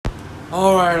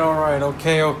Alright,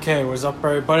 okay. What's up,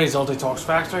 everybody? Zelda Talks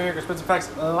Facts right here. Expensive Facts,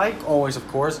 like always, of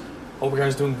course. Hope you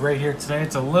guys are doing great here today.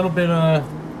 It's a little bit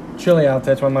chilly out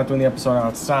there, that's why I'm not doing the episode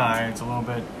outside. It's a little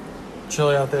bit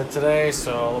chilly out there today,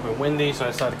 so a little bit windy, so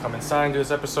I decided to come inside and do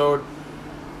this episode.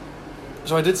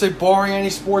 So I did say, barring any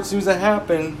sports news that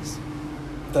happens,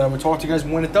 that I would talk to you guys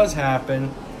when it does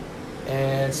happen.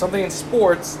 And something in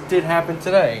sports did happen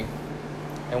today.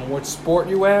 And what sport,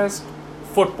 you ask?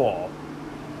 Football.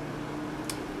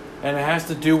 And it has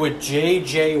to do with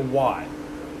J.J. Watt.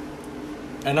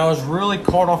 And I was really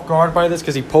caught off guard by this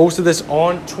because he posted this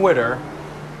on Twitter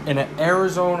in an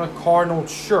Arizona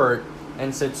Cardinals shirt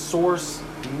and said, "Source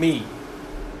me."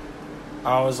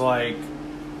 I was like,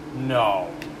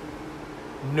 no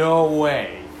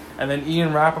way. And then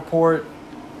Ian Rappaport,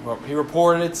 he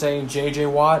reported it saying J.J.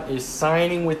 Watt is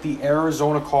signing with the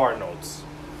Arizona Cardinals.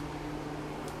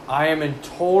 I am in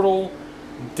total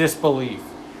disbelief.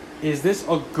 Is this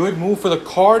a good move for the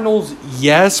Cardinals?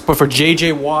 Yes, but for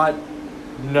J.J. Watt,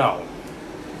 no.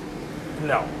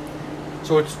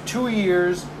 So it's 2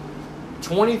 years,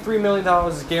 $23 million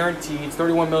is guaranteed. It's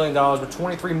 $31 million, but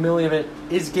 $23 million of it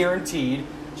is guaranteed.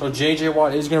 So J.J.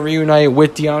 Watt is going to reunite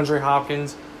with DeAndre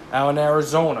Hopkins out in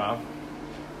Arizona.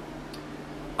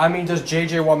 I mean, does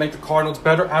J.J. Watt make the Cardinals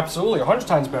better? Absolutely, 100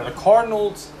 times better. The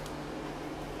Cardinals...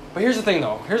 But here's the thing,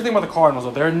 though. Here's the thing about the Cardinals,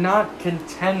 though. They're not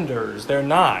contenders. They're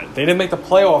not. They didn't make the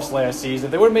playoffs last season.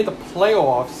 If they would have made the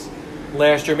playoffs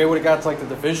last year, maybe would have got to, like, the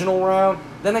divisional round,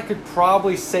 then I could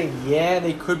probably say, yeah,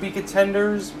 they could be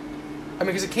contenders. I mean,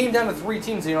 because it came down to three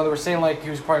teams. You know, they were saying, like, he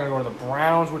was probably going to go to the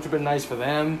Browns, which would have been nice for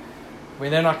them. I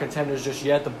mean, they're not contenders just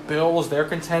yet. The Bills, they're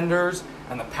contenders.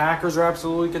 And the Packers are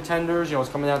absolutely contenders. You know,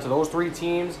 it's coming down to those three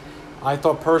teams. I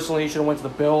thought, personally, he should have went to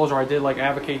the Bills, or I did, like,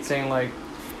 advocate saying, like,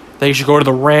 they should go to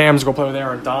the Rams, go play with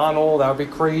Aaron Donald. That would be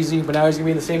crazy. But now he's going to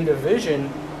be in the same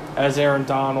division as Aaron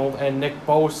Donald and Nick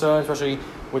Bosa, especially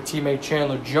with teammate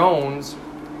Chandler Jones.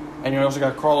 And you also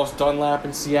got Carlos Dunlap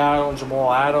in Seattle and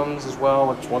Jamal Adams as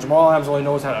well. Well, Jamal Adams only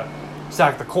knows how to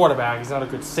sack the quarterback. He's not a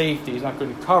good safety. He's not good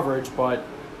in coverage, but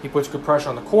he puts good pressure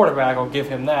on the quarterback. I'll give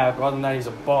him that. But other than that, he's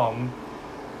a bum.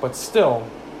 But still,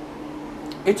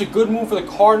 it's a good move for the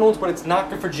Cardinals, but it's not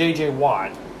good for J.J.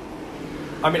 Watt.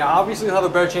 I mean, obviously they'll have a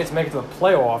better chance to make it to the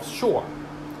playoffs, sure.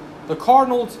 The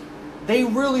Cardinals, they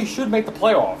really should make the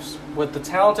playoffs. With the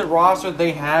talented roster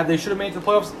they have, they should have made the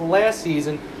playoffs last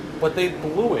season, but they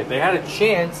blew it. They had a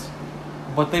chance,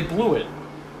 but they blew it.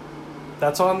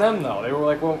 That's on them, though. They were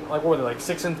like, well, like what were they, like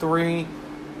 6-3,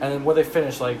 and then what they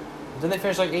finished, like, didn't they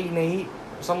finish like 8-8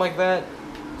 or something like that?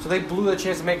 So they blew the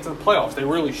chance to make it to the playoffs. They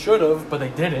really should have, but they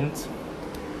didn't.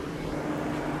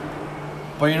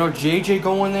 But, you know, J.J.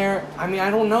 going there, I mean,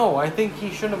 I don't know. I think he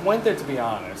shouldn't have went there, to be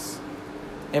honest.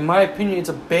 In my opinion, it's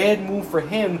a bad move for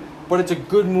him, but it's a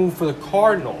good move for the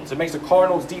Cardinals. It makes the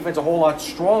Cardinals' defense a whole lot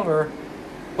stronger.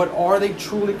 But are they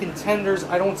truly contenders?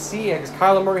 I don't see it, because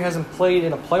Kyler Murray hasn't played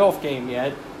in a playoff game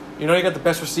yet. You know, you got the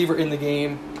best receiver in the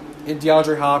game, in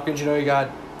DeAndre Hopkins. You know, you got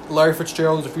Larry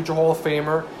Fitzgerald, who's a future Hall of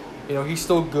Famer. You know, he's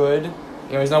still good.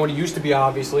 You know, he's not what he used to be,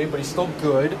 obviously, but he's still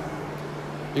good.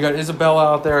 You got Isabella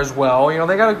out there as well. You know,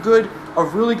 they got a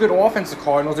really good offense, the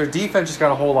Cardinals. Their defense just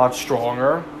got a whole lot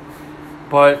stronger.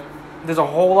 But there's a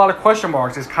whole lot of question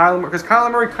marks. Because Kyler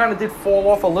Murray kind of did fall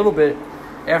off a little bit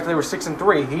after they were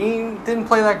 6-3. He didn't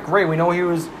play that great. We know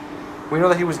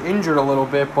that he was injured a little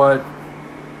bit, but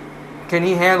can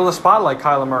he handle the spotlight,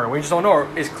 Kyler Murray? We just don't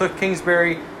know. Is Cliff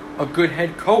Kingsbury a good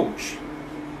head coach?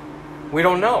 We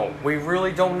don't know. We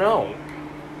really don't know.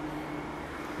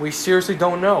 We seriously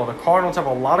don't know. The Cardinals have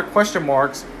a lot of question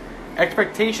marks.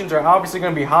 Expectations are obviously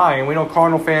going to be high, and we know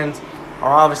Cardinal fans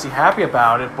are obviously happy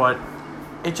about it, but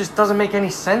it just doesn't make any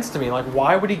sense to me. Like,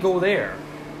 why would he go there?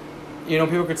 You know,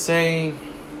 people could say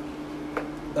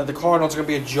that the Cardinals are going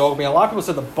to be a joke. I mean, a lot of people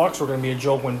said the Bucs were going to be a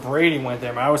joke when Brady went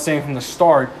there. I was saying from the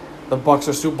start the Bucs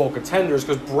are Super Bowl contenders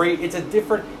because Brady,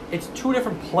 it's two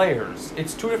different players.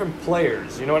 It's two different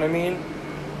players, you know what I mean?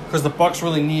 Because the Bucs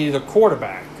really needed a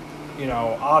quarterback. You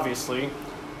know, obviously.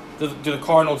 Do the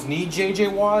Cardinals need J.J.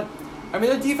 Watt? I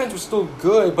mean, their defense was still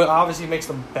good, but obviously it makes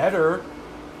them better.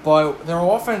 But their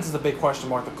offense is a big question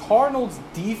mark. The Cardinals'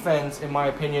 defense, in my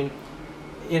opinion,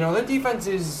 you know, their defense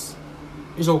is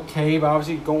okay, but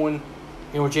obviously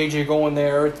J.J. going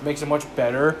there, it makes it much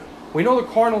better. We know the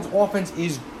Cardinals' offense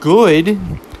is good.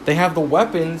 They have the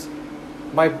weapons.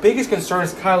 My biggest concern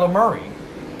is Kyler Murray.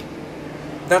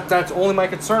 That's only my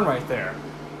concern right there.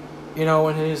 You know,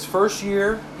 in his first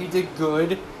year, he did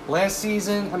good. Last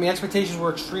season, I mean, expectations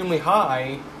were extremely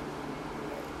high.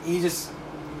 He just,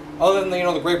 other than,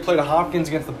 the great play to Hopkins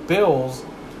against the Bills,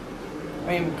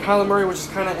 I mean, Kyler Murray was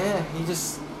just kind of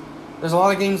There's a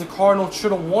lot of games the Cardinals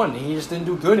should have won. He just didn't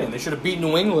do good in. They should have beaten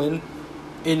New England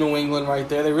in New England right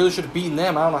there. They really should have beaten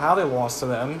them. I don't know how they lost to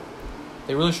them.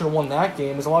 They really should have won that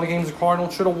game. There's a lot of games the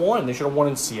Cardinals should have won. They should have won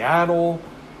in Seattle.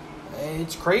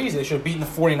 It's crazy. They should have beaten the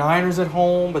 49ers at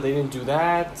home, but they didn't do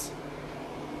that.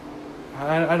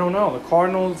 I don't know. The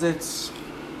Cardinals, it's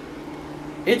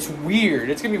weird.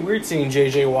 It's going to be weird seeing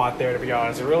J.J. Watt there, to be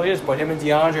honest. It really is. But him and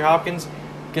DeAndre Hopkins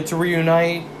get to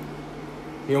reunite.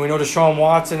 We know Deshaun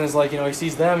Watson is like, he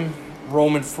sees them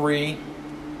roaming free.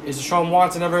 Is Deshaun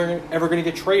Watson ever going to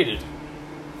get traded?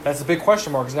 That's the big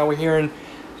question mark, because now we're hearing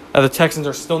the Texans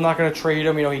are still not going to trade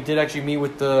him. He did actually meet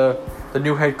with the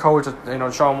new head coach.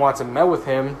 Deshaun Watson met with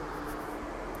him,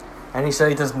 and he said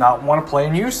he does not want to play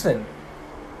in Houston.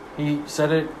 He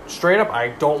said it straight up. I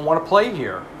don't want to play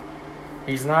here.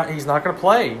 He's not going to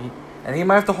play, and he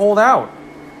might have to hold out.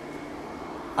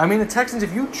 The Texans,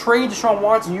 if you trade Deshaun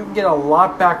Watson, you can get a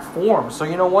lot back for him. So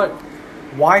you know what?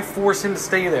 Why force him to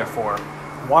stay there for?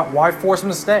 Why force him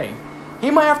to stay?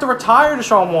 He might have to retire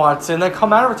Deshaun Watson, then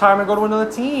come out of retirement and go to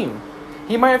another team.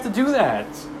 He might have to do that.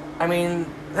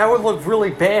 That would look really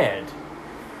bad.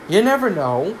 You never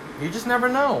know. You just never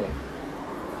know.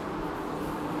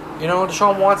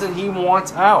 Deshaun Watson, he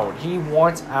wants out. He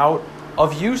wants out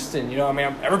of Houston.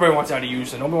 Everybody wants out of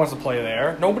Houston. Nobody wants to play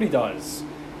there. Nobody does.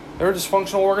 They're a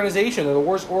dysfunctional organization. They're the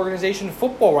worst organization in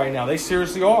football right now. They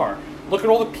seriously are. Look at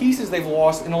all the pieces they've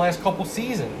lost in the last couple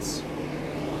seasons.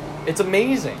 It's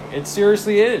amazing. It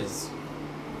seriously is.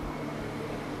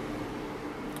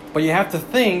 But you have to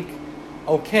think,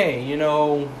 okay,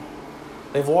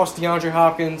 they've lost DeAndre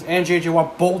Hopkins and J.J.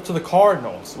 Watt both to the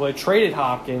Cardinals. Well, they traded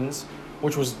Hopkins,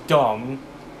 which was dumb.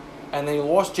 And they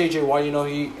lost J.J. Watt.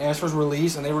 He asked for his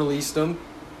release, and they released him.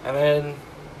 And then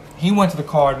he went to the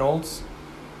Cardinals.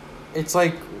 It's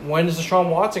like, when is Deshaun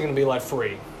Watson going to be let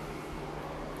free?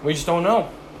 We just don't know.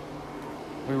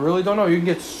 We really don't know. You can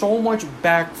get so much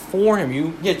back for him.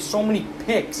 You can get so many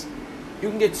picks. You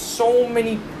can get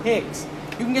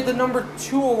the number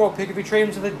 2 overall pick if you trade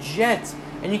him to the Jets.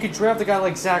 And you could draft a guy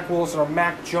like Zach Wilson or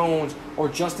Mac Jones or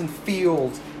Justin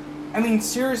Fields.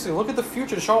 Seriously, look at the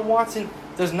future. Deshaun Watson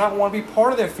does not want to be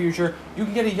part of that future. You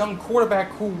can get a young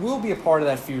quarterback who will be a part of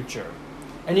that future.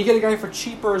 And you get a guy for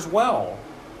cheaper as well.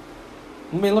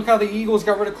 Look how the Eagles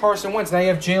got rid of Carson Wentz. Now you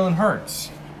have Jalen Hurts.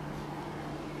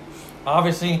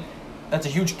 Obviously, that's a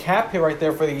huge cap hit right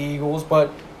there for the Eagles,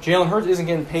 but Jalen Hurts isn't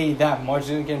getting paid that much.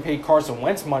 He isn't getting paid Carson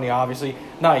Wentz money, obviously.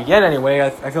 Not yet, anyway. I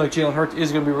feel like Jalen Hurts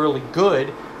is going to be really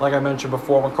good, like I mentioned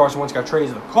before, when Carson Wentz got traded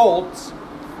to the Colts.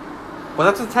 But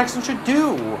that's what the Texans should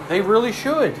do. They really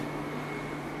should.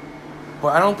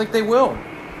 But I don't think they will.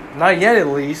 Not yet, at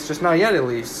least. Just not yet, at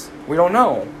least. We don't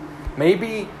know.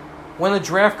 Maybe when the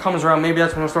draft comes around, maybe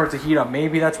that's when it'll start to heat up.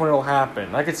 Maybe that's when it'll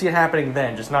happen. I could see it happening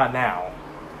then, just not now.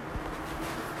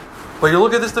 But you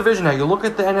look at this division now. You look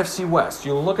at the NFC West.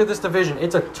 You look at this division.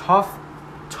 It's a tough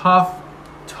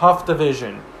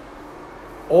division.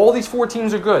 All these 4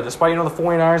 teams are good. Despite, the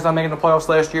 49ers not making the playoffs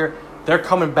last year, they're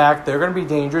coming back. They're going to be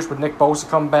dangerous with Nick Bosa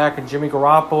coming back and Jimmy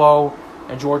Garoppolo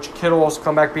and George Kittle also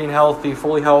come back being healthy,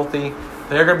 fully healthy.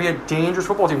 They're going to be a dangerous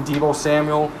football team. Deebo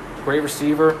Samuel, great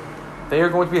receiver. They are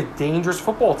going to be a dangerous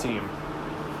football team.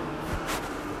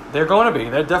 They're going to be.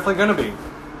 They're definitely going to be.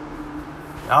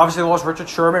 Obviously, they lost Richard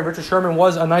Sherman. Richard Sherman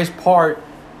was a nice part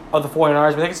of the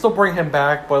 49ers, but they can still bring him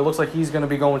back, but it looks like he's going to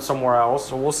be going somewhere else,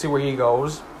 so we'll see where he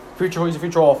goes. He's a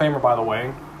future Hall of Famer, by the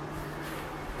way.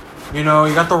 You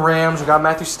got the Rams, you got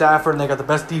Matthew Stafford, and they got the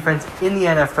best defense in the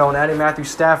NFL, and adding Matthew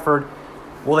Stafford,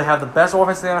 will they have the best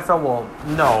offense in the NFL? Well,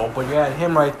 no, but you add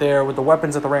him right there with the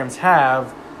weapons that the Rams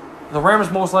have. The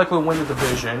Rams most likely will win the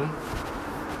division.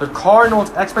 The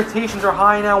Cardinals' expectations are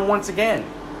high now once again.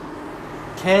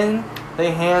 Can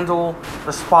they handle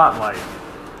the spotlight?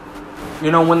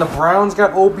 When the Browns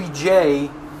got OBJ, they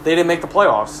didn't make the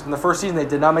playoffs. In the first season, they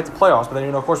did not make the playoffs. But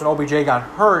then, of course, when OBJ got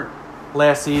hurt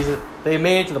last season, they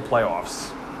made it to the playoffs.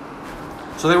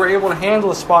 So they were able to handle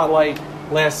the spotlight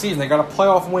last season. They got a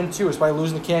playoff win, too. Despite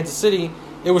losing to Kansas City,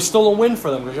 it was still a win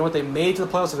for them. Because you know what? They made it to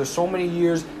the playoffs after so many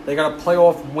years. They got a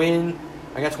playoff win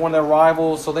against one of their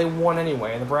rivals, so they won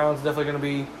anyway. And the Browns are definitely going to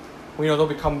be, they'll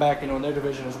be coming back, in their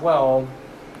division as well.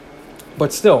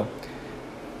 But still,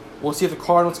 we'll see if the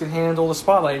Cardinals can handle the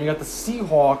spotlight. And you got the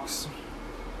Seahawks.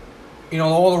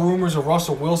 All the rumors of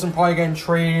Russell Wilson probably getting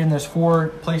traded. And there's 4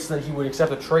 places that he would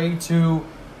accept a trade to.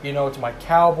 To my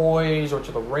Cowboys or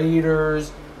to the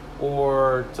Raiders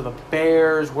or to the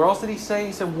Bears. Where else did he say?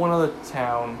 He said one other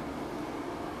town.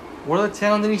 What other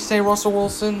town did he say, Russell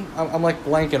Wilson? I'm like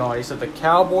blanking on it. He said the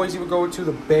Cowboys he would go to,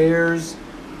 the Bears.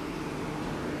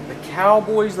 The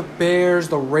Cowboys, the Bears,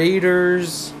 the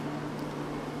Raiders.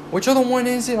 Which other one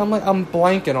is it? I'm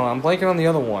blanking on the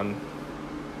other one.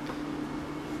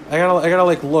 I gotta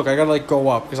like look. I gotta like go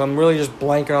up because I'm really just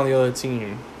blanking on the other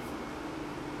team.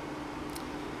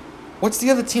 What's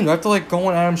the other team? Do I have to like go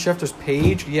on Adam Schefter's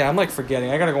page? Yeah, I'm like forgetting.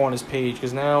 I gotta go on his page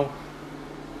because now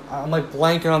I'm like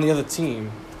blanking on the other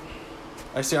team.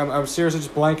 I'm seriously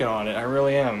just blanking on it. I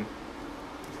really am.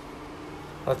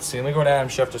 Let's see. Let me go to Adam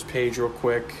Schefter's page real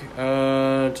quick.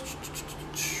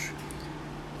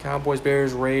 Cowboys,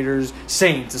 Bears, Raiders,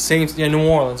 Saints. The Saints, yeah, New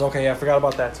Orleans. Okay, yeah, I forgot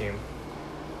about that team.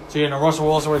 So, you know, Russell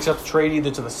Wilson would accept the trade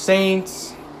either to the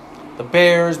Saints, the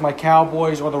Bears, my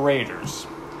Cowboys, or the Raiders.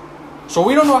 So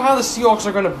we don't know how the Seahawks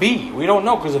are going to be. We don't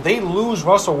know, because if they lose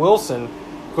Russell Wilson,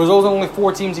 because those are the only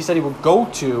 4 teams he said he would go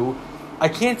to, I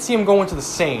can't see him going to the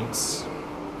Saints.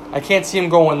 I can't see him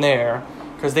going there,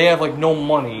 because they have, like, no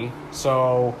money.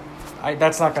 So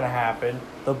that's not going to happen.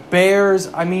 The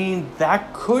Bears, I mean,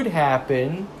 that could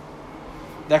happen.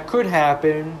 That could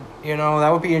happen. You know, that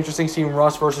would be interesting seeing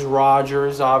Russ versus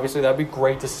Rodgers. Obviously, that'd be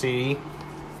great to see.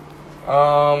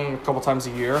 A couple times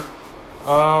a year.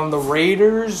 The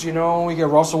Raiders, you know, we get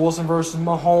Russell Wilson versus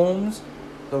Mahomes.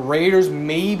 The Raiders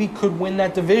maybe could win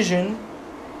that division.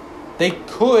 They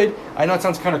could. I know it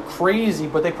sounds kind of crazy,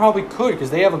 but they probably could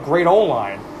because they have a great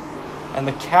O-line. And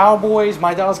the Cowboys,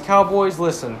 my Dallas Cowboys,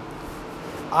 listen,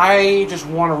 I just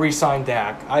want to re-sign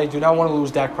Dak. I do not want to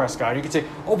lose Dak Prescott. You could say,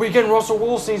 oh, but you're getting Russell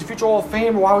Wilson. He's a future Hall of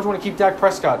Famer. Why would you want to keep Dak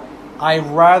Prescott? I'd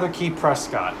rather keep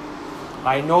Prescott.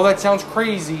 I know that sounds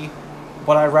crazy,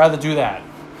 but I'd rather do that.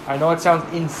 I know it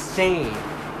sounds insane.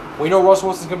 We know Russell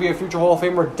Wilson's going to be a future Hall of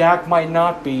Famer. Dak might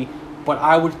not be, but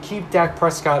I would keep Dak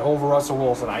Prescott over Russell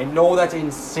Wilson. I know that's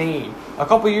insane. A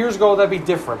couple of years ago, that'd be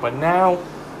different, but now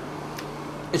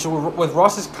it's with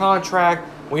Russ's contract.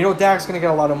 We know Dak's going to get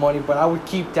a lot of money, but I would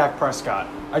keep Dak Prescott.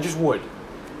 I just would.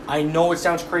 I know it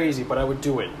sounds crazy, but I would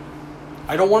do it.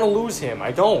 I don't want to lose him.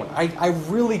 I don't. I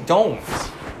really don't.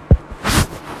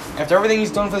 After everything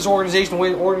he's done for this organization, the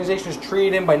way the organization has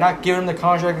treated him by not giving him the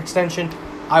contract extension,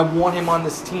 I want him on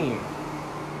this team.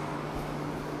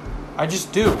 I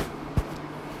just do.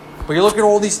 But you look at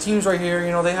all these teams right here,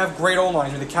 you know, they have great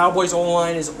O-lines. The Cowboys'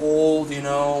 O-line is old, you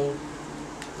know.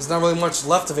 There's not really much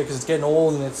left of it because it's getting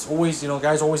old and it's always, you know,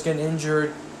 guys always getting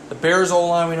injured. The Bears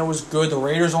O-line we know is good. The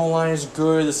Raiders O-line is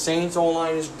good. The Saints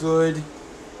O-line is good.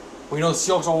 We know the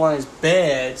Seahawks O-line is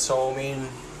bad, so, I mean,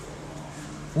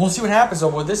 we'll see what happens, though.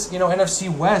 With this, you know,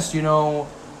 NFC West, you know,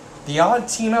 the odd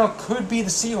team out could be the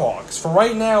Seahawks. For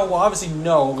right now, well, obviously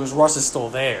no, because Russ is still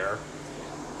there.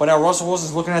 But now Russell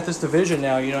Wilson's looking at this division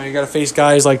now. You know, you got to face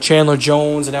guys like Chandler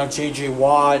Jones and now J.J.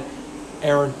 Watt,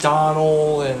 Aaron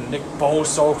Donald, and Nick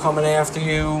Bosa coming after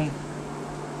you.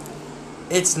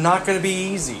 It's not going to be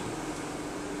easy.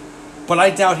 But I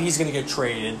doubt he's going to get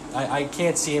traded. I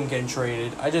can't see him getting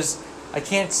traded. I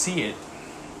can't see it.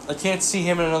 I can't see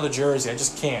him in another jersey. I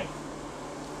just can't.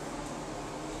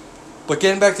 But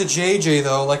getting back to JJ,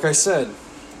 though, like I said,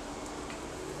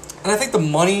 and I think the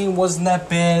money wasn't that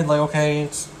bad. Like, okay,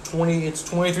 it's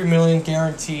 $23 million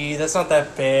guaranteed. That's not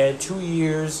that bad. 2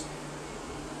 years.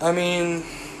 I mean,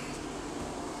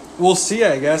 we'll see,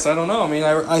 I guess. I don't know. I mean,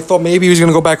 I thought maybe he was going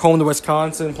to go back home to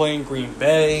Wisconsin, play in Green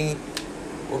Bay,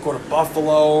 or go to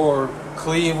Buffalo or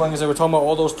Cleveland, because they were talking about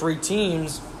all those 3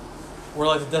 teams were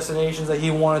like the destinations that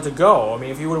he wanted to go. I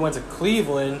mean, if he would have went to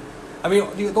Cleveland, I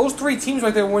mean, those 3 teams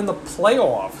right there were in the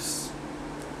playoffs.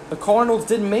 The Cardinals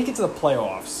didn't make it to the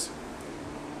playoffs.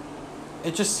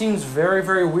 It just seems very,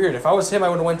 very weird. If I was him, I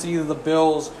would have went to either the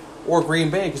Bills or Green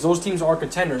Bay, because those teams are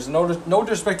contenders. No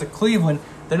disrespect to Cleveland,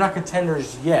 they're not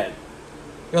contenders yet.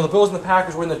 You know, the Bills and the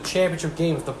Packers were in the championship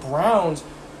game. If the Browns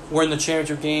were in the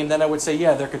championship game, then I would say,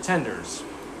 yeah, they're contenders.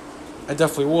 I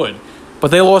definitely would.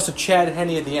 But they lost to Chad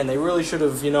Henne at the end. They really should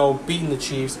have, you know, beaten the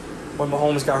Chiefs when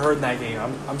Mahomes got hurt in that game.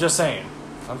 I'm just saying.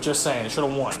 They should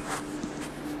have won.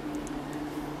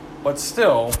 But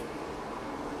still,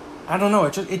 I don't know.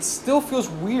 It still feels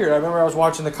weird. I remember I was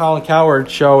watching the Colin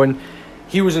Cowherd show, and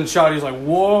he was in shock. He was like,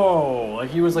 whoa. Like,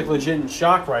 he was, like, legit in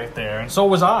shock right there. And so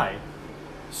was I.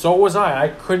 I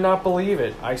could not believe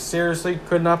it. I seriously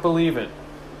could not believe it.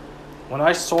 When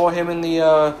I saw him in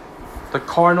the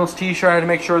Cardinals t-shirt, I had to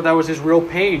make sure that was his real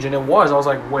page, and it was. I was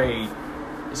like, wait,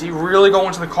 is he really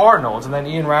going to the Cardinals? And then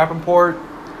Ian Rappaport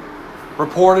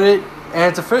reported it,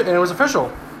 and it was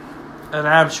official. And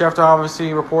Adam Schefter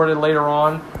obviously reported later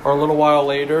on, or a little while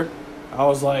later. I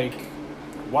was like,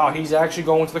 wow, he's actually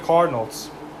going to the Cardinals.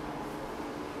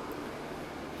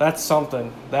 That's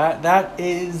something. That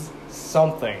is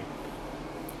something.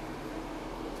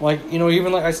 Like, you know,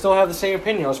 even like I still have the same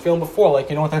opinion I was feeling before. Like,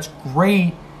 you know what, that's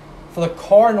great for the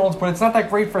Cardinals, but it's not that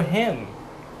great for him.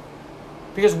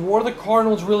 Because what are the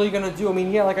Cardinals really going to do? I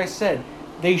mean, yeah, like I said,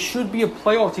 they should be a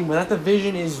playoff team, but that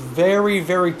division is very,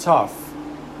 very tough.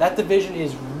 That division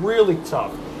is really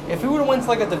tough. If we would have went to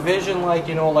like a division like,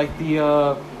 like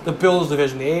the Bills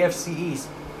division, the AFC East,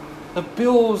 the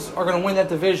Bills are going to win that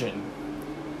division.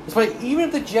 That's why even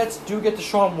if the Jets do get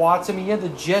Deshaun Watson, I mean, yeah, the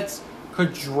Jets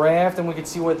could draft and we could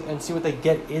see what they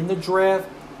get in the draft,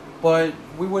 but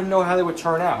we wouldn't know how they would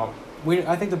turn out.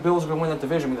 I think the Bills are going to win that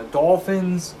division.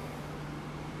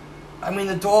 I mean,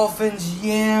 the Dolphins,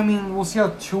 yeah, I mean, we'll see how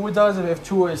Tua does. If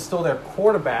Tua is still their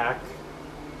quarterback,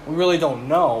 we really don't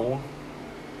know.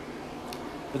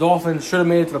 The Dolphins should have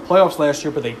made it to the playoffs last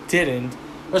year, but they didn't.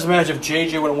 Just imagine if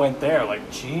JJ would have went there.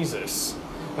 Like, Jesus.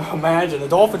 Imagine. The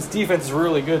Dolphins' defense is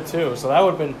really good, too. So that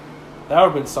would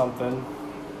have been something.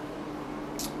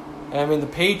 I mean, the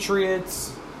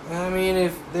Patriots, I mean,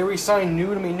 if they re-sign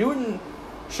Newton, Newton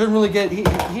shouldn't really get...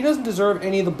 He doesn't deserve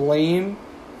any of the blame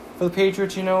for the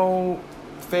Patriots,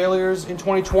 failures in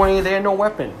 2020. They had no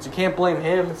weapons. You can't blame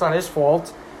him. It's not his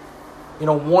fault.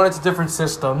 One, it's a different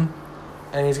system.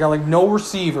 And he's got, no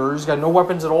receivers. He's got no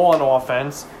weapons at all on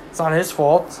offense. It's not his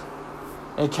fault.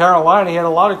 In Carolina, he had a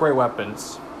lot of great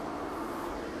weapons.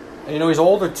 And, he's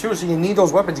older, too, so you need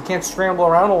those weapons. You can't scramble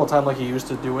around all the time like he used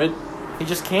to do it. He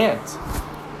just can't.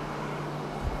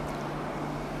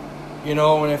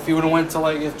 And if he would have went to,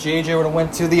 if JJ would have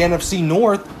went to the NFC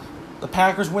North, the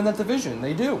Packers win that division.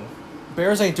 They do.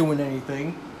 Bears ain't doing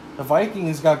anything. The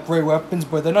Vikings got great weapons,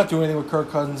 but they're not doing anything with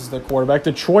Kirk Cousins as their quarterback.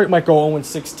 Detroit might go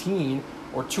 0-16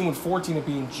 or 2-14 if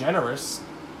being generous.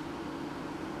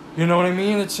 You know what I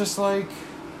mean? It's just like,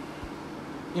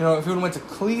 if he would have went to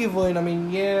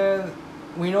Cleveland, yeah,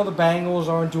 we know the Bengals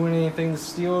aren't doing anything. The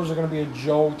Steelers are going to be a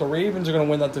joke. The Ravens are going to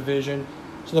win that division.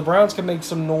 So the Browns can make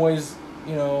some noise,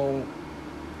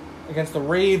 against the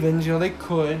Ravens. They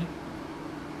could.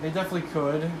 They definitely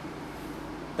could.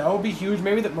 That would be huge.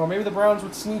 Maybe the Browns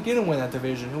would sneak in and win that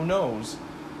division. Who knows?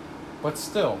 But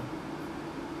still.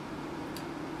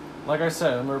 Like I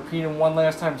said, I'm repeating one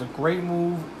last time. It's a great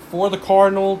move for the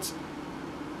Cardinals,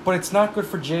 but it's not good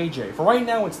for JJ. For right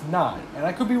now, it's not. And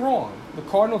I could be wrong. The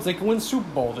Cardinals, they could win the Super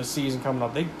Bowl this season coming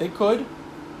up. They could.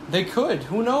 They could.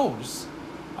 Who knows?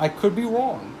 I could be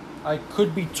wrong. I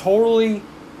could be totally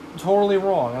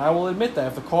wrong. And I will admit that.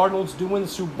 If the Cardinals do win the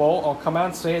Super Bowl, I'll come out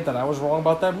and say it that I was wrong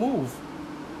about that move.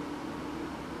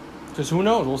 Because who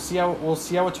knows? We'll see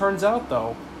how it turns out,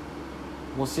 though.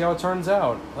 We'll see how it turns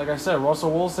out. Like I said,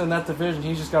 Russell Wilson in that division,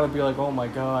 he's just got to be like, oh my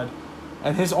God.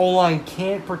 And his O-line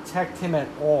can't protect him at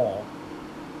all.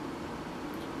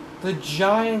 The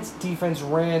Giants' defense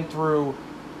ran through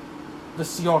the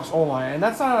Seahawks O-line. And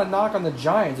that's not a knock on the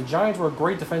Giants. The Giants were a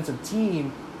great defensive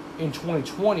team in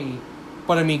 2020.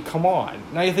 But, come on.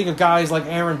 Now you think of guys like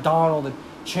Aaron Donald and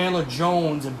Chandler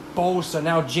Jones and Bosa,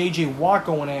 now J.J. Watt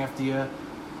going after you.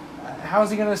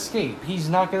 How's he going to escape? He's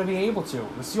not going to be able to.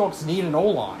 The Seahawks need an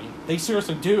O-line. They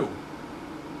seriously do.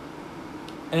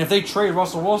 And if they trade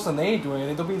Russell Wilson, they ain't doing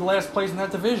anything. They'll be the last place in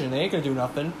that division. They ain't going to do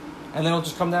nothing. And then it'll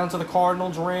just come down to the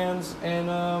Cardinals, Rams, and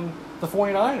the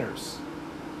 49ers.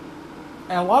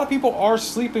 And a lot of people are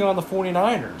sleeping on the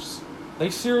 49ers. They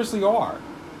seriously are.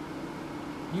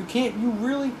 You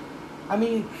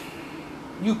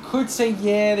could say,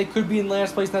 yeah, they could be in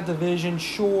last place in that division,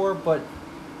 sure, but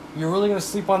you're really going to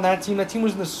sleep on that team? That team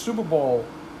was in the Super Bowl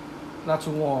not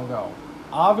too long ago.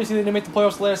 Obviously, they didn't make the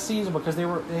playoffs last season because they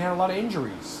had a lot of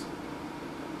injuries.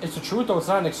 It's the truth, though. It's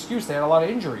not an excuse. They had a lot of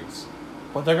injuries.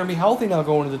 But they're going to be healthy now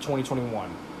going into 2021.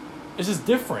 This is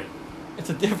different. It's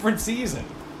a different season.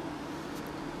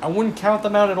 I wouldn't count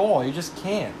them out at all. You just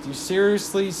can't. You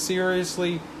seriously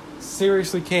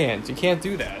can't. You can't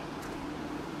do that.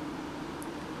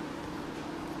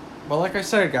 But like I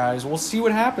said, guys, we'll see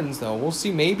what happens, though. We'll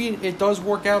see. Maybe it does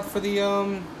work out for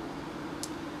the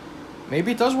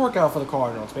Maybe it does work out for the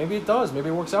Cardinals. Maybe it does. Maybe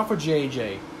it works out for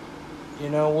JJ.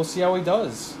 We'll see how he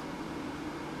does.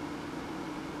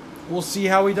 We'll see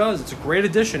how he does. It's a great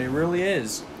addition. It really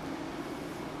is.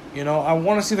 I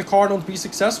want to see the Cardinals be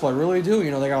successful. I really do.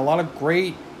 They got a lot of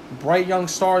great, bright young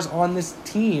stars on this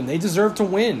team. They deserve to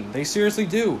win. They seriously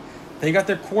do. They got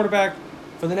their quarterback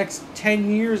for the next 10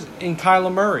 years in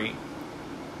Kyler Murray.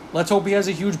 Let's hope he has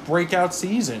a huge breakout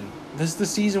season. This is the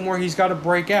season where he's got to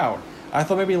break out. I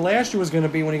thought maybe last year was going to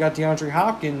be when he got DeAndre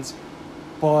Hopkins,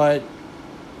 but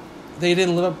they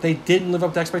didn't live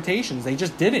up to expectations. They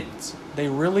just didn't. They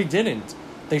really didn't.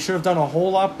 They should have done a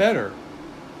whole lot better.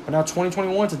 But now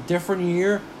 2021, it's a different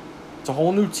year. It's a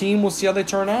whole new team. We'll see how they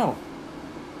turn out.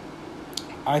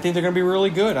 I think they're going to be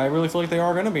really good. I really feel like they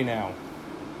are going to be now.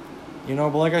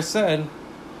 But like I said,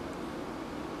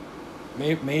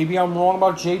 maybe I'm wrong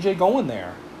about JJ going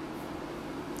there.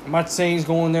 I'm not saying he's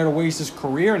going there to waste his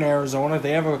career in Arizona.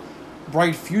 They have a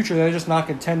bright future. They're just not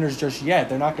contenders just yet.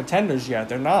 They're not contenders yet.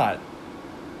 They're not.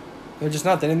 They're just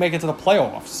not. They didn't make it to the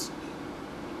playoffs.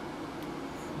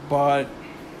 But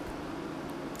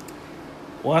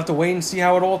we'll have to wait and see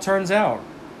how it all turns out.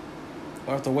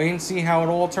 We'll have to wait and see how it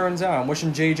all turns out. I'm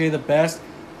wishing JJ the best.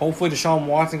 Hopefully Deshaun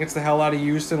Watson gets the hell out of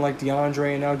Houston like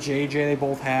DeAndre and now JJ they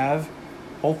both have.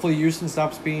 Hopefully Houston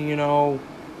stops being, a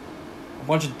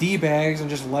bunch of D-bags and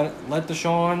just let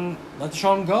Deshaun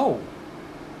go.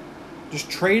 Just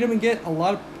trade him and get a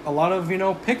lot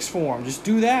of picks for him. Just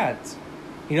do that.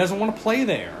 He doesn't want to play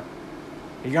there.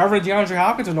 You got rid of DeAndre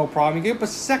Hopkins with no problem. You give up a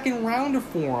second rounder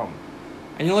for him.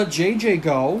 And you let JJ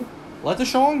go. Let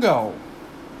Deshaun go.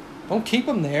 Don't keep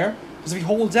him there. Because if he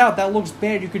holds out, that looks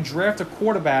bad. You could draft a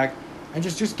quarterback and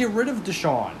just get rid of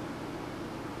Deshaun.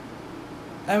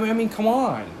 I mean, come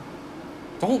on.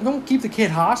 Don't keep the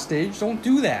kid hostage. Don't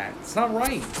do that. It's not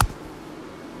right.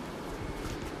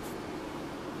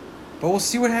 But we'll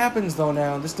see what happens, though,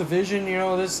 now. This division,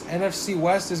 this NFC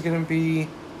West is going to be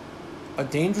a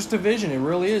dangerous division. It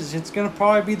really is. It's going to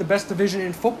probably be the best division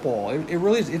in football. It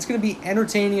really is. It's going to be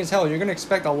entertaining as hell. You're going to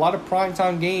expect a lot of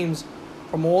primetime games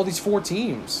from all these 4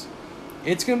 teams.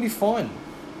 It's going to be fun.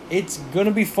 It's going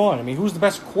to be fun. I mean, who's the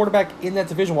best quarterback in that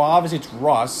division? Well, obviously it's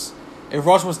Russ. If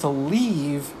Russ was to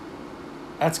leave,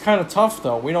 that's kind of tough,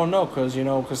 though. We don't know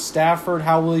because Stafford,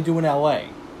 how will he do in L.A.?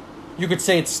 You could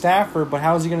say it's Stafford, but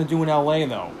how is he going to do in L.A.,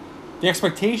 though? The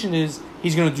expectation is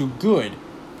he's going to do good,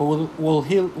 but will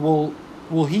he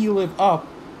live up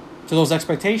to those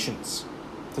expectations?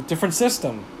 It's a different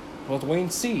system. We'll have to wait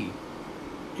and see.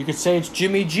 You could say it's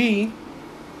Jimmy G.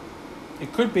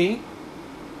 It could be.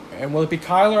 And will it be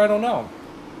Kyler? I don't know.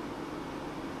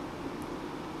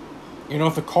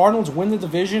 If the Cardinals win the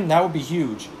division, that would be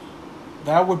huge.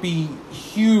 That would be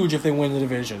huge if they win the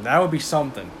division. That would be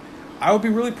something. I would be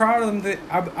really proud of them.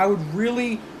 I would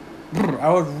really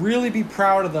be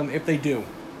proud of them if they do.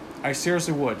 I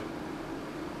seriously would.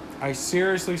 I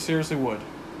seriously would.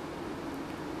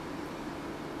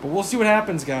 But we'll see what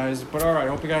happens, guys. But all right, I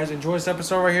hope you guys enjoy this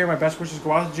episode right here. My best wishes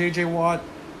go out to J.J. Watt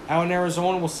out in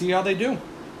Arizona. We'll see how they do.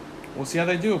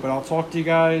 But I'll talk to you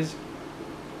guys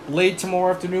late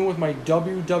tomorrow afternoon with my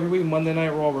WWE Monday Night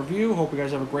Raw review. Hope you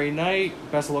guys have a great night.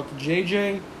 Best of luck to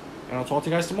JJ. And I'll talk to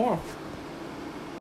you guys tomorrow.